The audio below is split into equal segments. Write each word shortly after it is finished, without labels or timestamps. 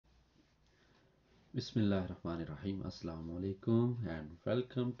Bismillahirrahmanirrahim. Assalamu alaikum and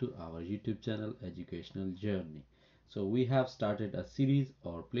welcome to our YouTube channel Educational Journey. So we have started a series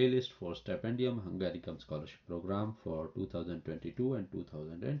or playlist for Stipendium Hungaricum Scholarship Program for 2022 and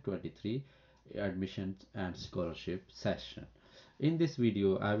 2023 admissions and scholarship session. In this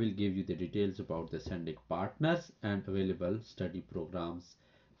video, I will give you the details about the sending partners and available study programs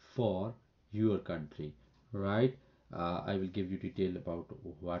for your country, right? I will give you detail about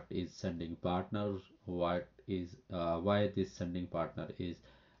what is sending partner, what is why this sending partner is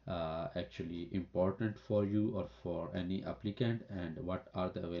actually important for you or for any applicant, and what are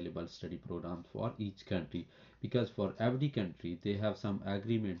the available study programs for each country, because for every country they have some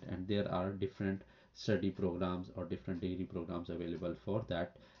agreement and there are different study programs or different degree programs available for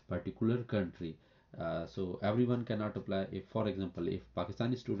that particular country. So everyone cannot apply. If for example, if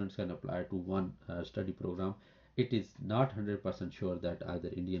Pakistani students can apply to one study program, it is not 100% sure that either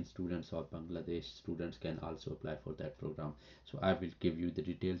Indian students or Bangladesh students can also apply for that program. So I will give you the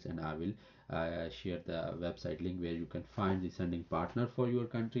details and I will share the website link where you can find the sending partner for your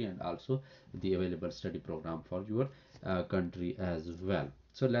country and also the available study program for your country as well.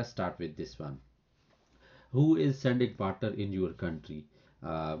 So let's start with this one. Who is sending partner in your country?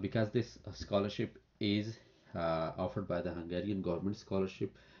 Because this scholarship is offered by the Hungarian government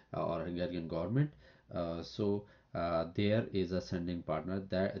scholarship or Hungarian government. There is a sending partner,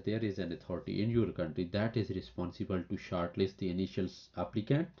 that there is an authority in your country that is responsible to shortlist the initial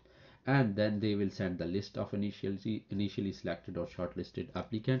applicant, and then they will send the list of initially selected or shortlisted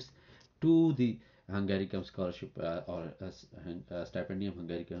applicants to the Hungaricum scholarship or Stipendium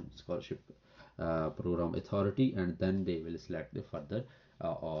Hungaricum scholarship program authority, and then they will select the further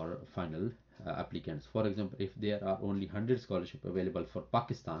or final applicants. For example, if there are only 100 scholarship available for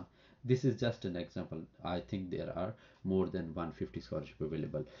Pakistan, this is just an example. I think there are more than 150 scholarship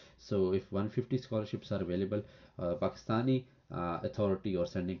available. So if 150 scholarships are available, Pakistani authority or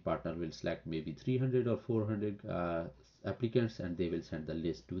sending partner will select maybe 300 or 400 applicants, and they will send the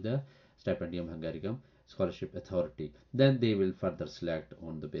list to the Stipendium Hungaricum scholarship authority. Then they will further select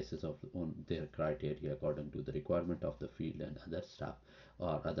on the basis of on their criteria according to the requirement of the field and other stuff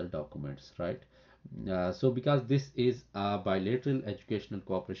or other documents, right? So because this is a bilateral educational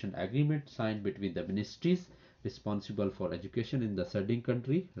cooperation agreement signed between the ministries responsible for education in the sending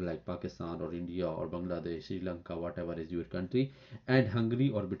country like Pakistan or India or Bangladesh, Sri Lanka, whatever is your country, and Hungary,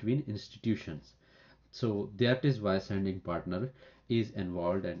 or between institutions. So that is why sending partner is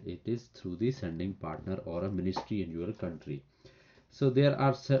involved, and it is through the sending partner or a ministry in your country. So there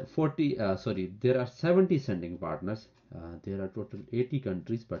are 70 sending partners. There are total 80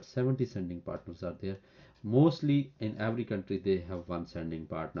 countries, but 70 sending partners are there. Mostly in every country they have one sending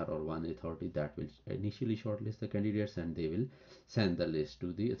partner or one authority that will initially shortlist the candidates, and they will send the list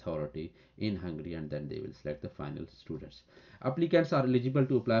to the authority in Hungary, and then they will select the final students. Applicants are eligible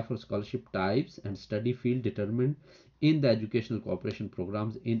to apply for scholarship types and study field determined in the educational cooperation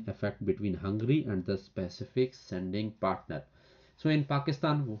programs in effect between Hungary and the specific sending partner. So in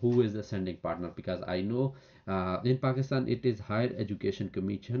Pakistan, who is the sending partner? Because I know in Pakistan it is Higher Education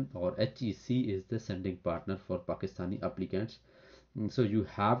Commission, or HEC is the sending partner for Pakistani applicants. So you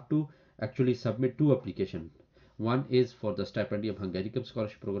have to actually submit two applications. One is for the Stipendium Hungaricum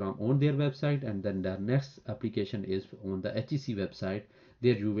scholarship program on their website, and then the next application is on the HEC website.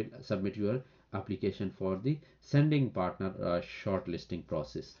 There you will submit your application for the sending partner shortlisting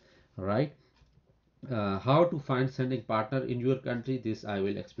process, right? How to find sending partner in your country, this I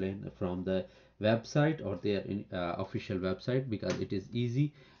will explain from the website or their official website, because it is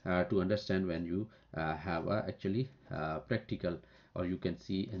easy to understand when you have actually practical, or you can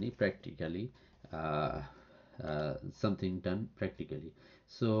see any practically something done practically.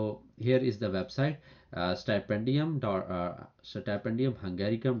 So here is the website,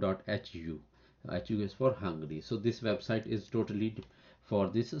 stipendiumhungaricum.hu. HU is for Hungary. So this website is totally for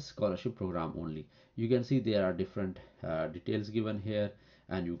this scholarship program only. You can see there are different details given here,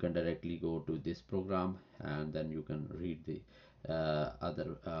 and you can directly go to this program, and then you can read the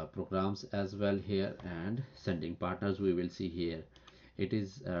other programs as well here. And sending partners we will see here. It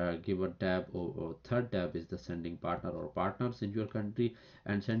is given tab, or third tab is the sending partner or partners in your country,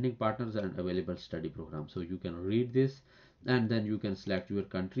 and sending partners and available study program. So you can read this, and then you can select your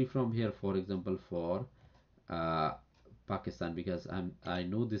country from here. For example, for uh, Pakistan, because I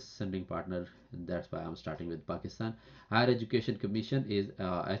know this sending partner, and that's why I'm starting with Pakistan. Higher Education Commission is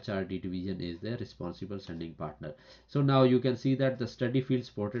HRD division is the responsible sending partner. So now you can see that the study field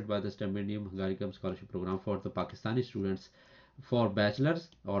supported by the Stipendium Hungaricum scholarship program for the Pakistani students for bachelor's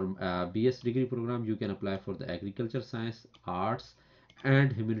or BS degree program, you can apply for the agriculture science, arts,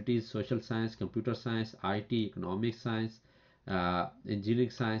 and humanities, social science, computer science, IT, economic science, engineering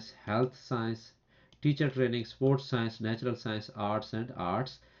science, health science, teacher training, sports science, natural science, arts, and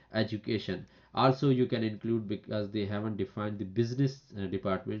arts education. Also, you can include, because they haven't defined the business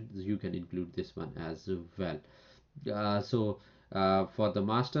department, you can include this one as well. For the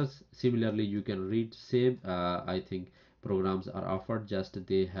masters, similarly, you can read same. I think programs are offered, just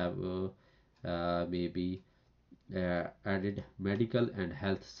they have maybe added medical and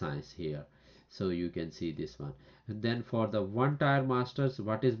health science here, so you can see this one. And then for the one tier masters,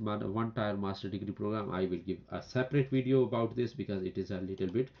 what is one tier master degree program, I will give a separate video about this because it is a little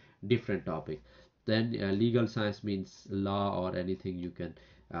bit different topic. Then legal science means law or anything, you can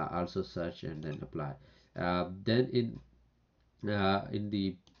also search and then apply. Then in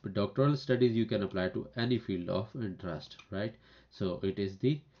the doctoral studies, you can apply to any field of interest, right? So it is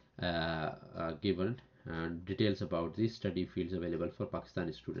the given and details about the study fields available for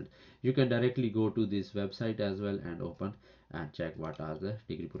Pakistani students. You can directly go to this website as well and open and check what are the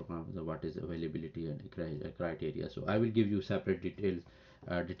degree programs, what is availability and criteria. So I will give you separate details,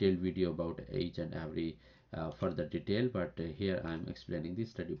 detailed video about each and every further detail, but here I am explaining the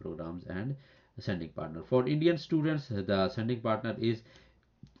study programs and sending partner. For Indian students, the sending partner is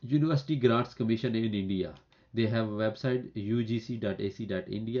University Grants Commission in India. They have a website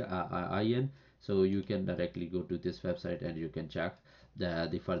ugc.ac.india in, so you can directly go to this website and you can check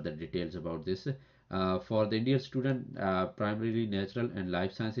the further details about this. For the Indian student, primarily natural and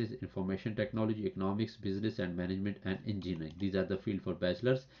life sciences, information technology, economics, business and management, and engineering. These are the field for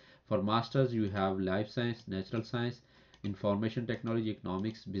bachelors. For masters, you have life science, natural science, information technology,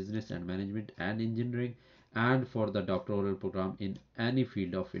 economics, business and management, and engineering. And for the doctoral program in any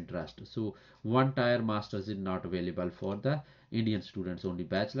field of interest. So one tier masters is not available for the Indian students, only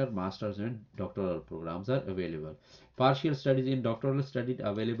bachelor, masters and doctoral programs are available. Partial studies in doctoral studies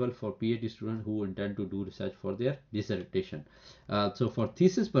available for PhD students who intend to do research for their dissertation. So for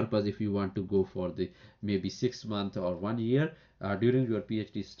thesis purpose, if you want to go for the maybe 6 months or 1 year during your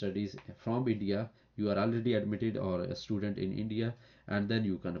PhD studies from India, you are already admitted or a student in India, and then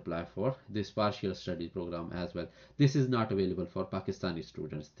you can apply for this partial study program as well. This is not available for Pakistani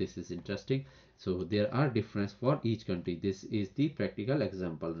students. This is interesting. So there are difference for each country. This is the practical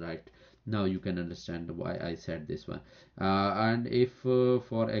example, right? Now you can understand why I said this one. And if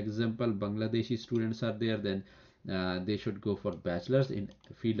for example Bangladeshi students are there, then they should go for bachelor's in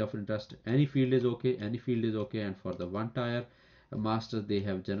field of interest. Any field is okay, any field is okay. And for the one tier masters, they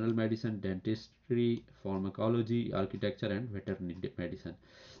have general medicine, dentistry, pharmacology, architecture and veterinary medicine.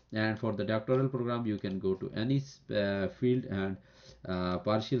 And for the doctoral program, you can go to any field and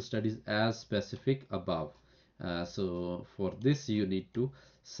partial studies as specific above. So for this you need to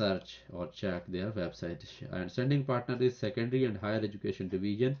search or check their website. And sending partner is Secondary and Higher Education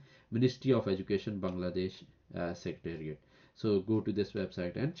Division, Ministry of Education, Bangladesh Secretariat. So go to this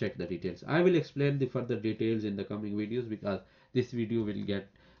website and check the details. I will explain the further details in the coming videos because this video will get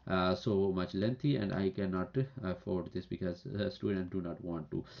so much lengthy and I cannot afford this because students do not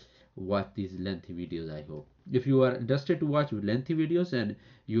want to watch these lengthy videos. I hope if you are interested to watch lengthy videos and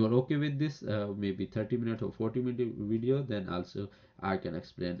you are okay with this maybe 30-minute or 40-minute video, then also I can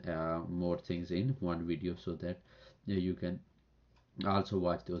explain more things in one video so that you can also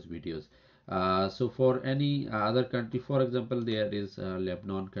watch those videos. So for any other country, for example, there is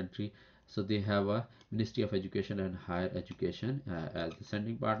Lebanon country. So they have a Ministry of Education and Higher Education as the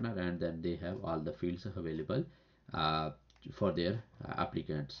sending partner, and then they have all the fields available uh, for their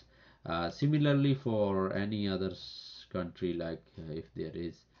applicants. Similarly, for any other country, like if there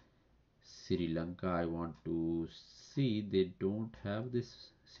is Sri Lanka, I want to see, they don't have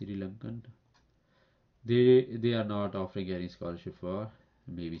this Sri Lankan. They are not offering any scholarship for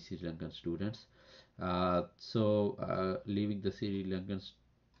maybe Sri Lankan students. Leaving the Sri Lankan,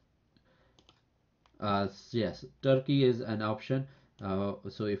 yes, Turkey is an option.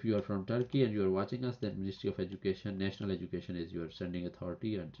 So if you are from Turkey and you are watching us, then Ministry of Education, National Education is your sending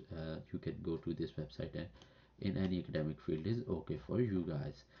authority, and you can go to this website and in any academic field is okay for you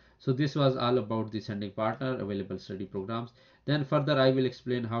guys. So this was all about the sending partner, available study programs. Then further I will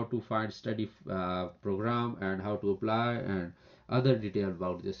explain how to find study program and how to apply and other detail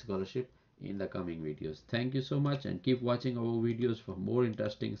about this scholarship in the coming videos. Thank you so much and keep watching our videos for more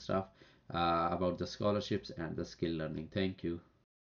interesting stuff about the scholarships and the skill learning. Thank you.